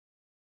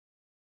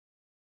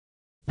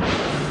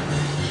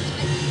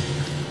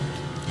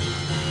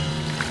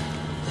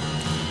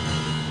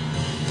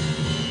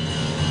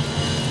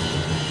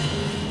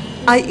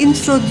I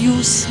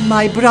introduce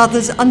my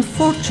brother's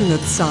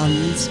unfortunate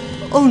sons,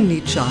 only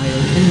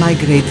child, and my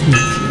great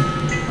nephew.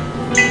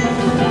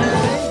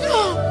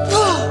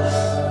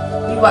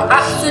 You are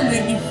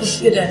absolutely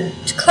forbidden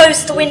to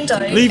close the window.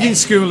 Leaving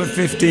school at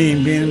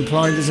 15, being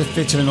employed as a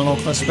fitter in a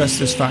local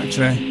asbestos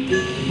factory,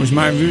 was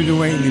my rude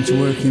awakening to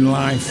working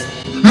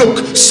life.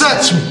 Look,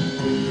 search me!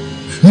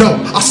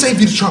 No, I'll save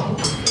you the trouble.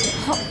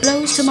 Hot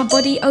blows to my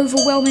body,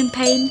 overwhelming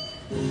pain.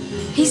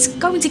 He's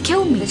going to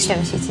kill me.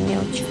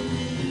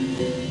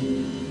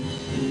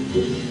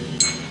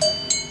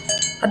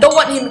 I don't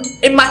want him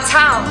in my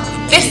town,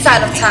 this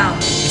side of town.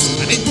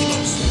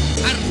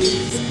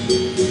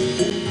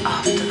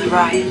 After the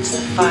riots,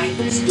 the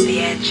fights, the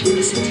edge of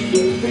the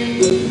city, they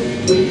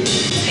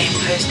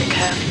imposed a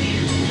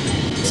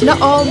curfew.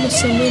 Not all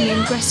Muslim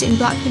women dress in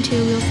black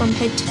material from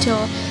head to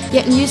toe,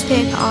 yet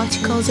newspaper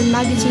articles and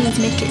magazines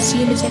make it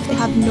seem as if they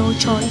have no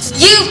choice.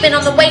 You've been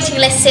on the waiting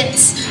list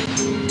since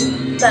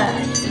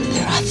birth.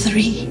 There are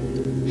three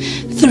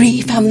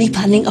family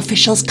planning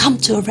officials come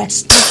to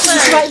arrest.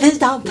 Just write this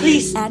down,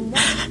 please.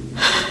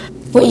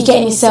 What are you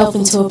getting yourself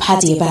into a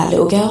paddy about,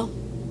 little girl?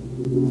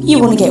 You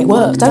want to get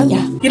work, don't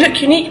you? You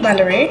look unique,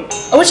 Mallory.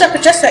 I wish I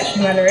could dress like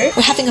you, Mallory.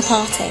 We're having a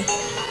party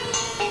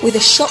with a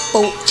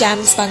shop-bought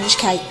jam sponge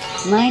cake.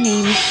 My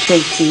name is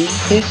Tracy.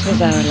 This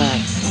was our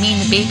life. Me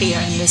and the baby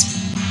are in this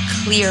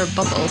clear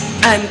bubble.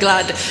 I'm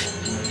glad,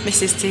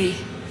 Mrs. T,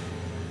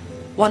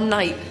 one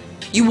night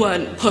you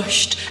weren't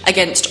pushed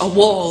against a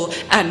wall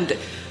and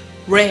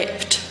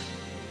raped.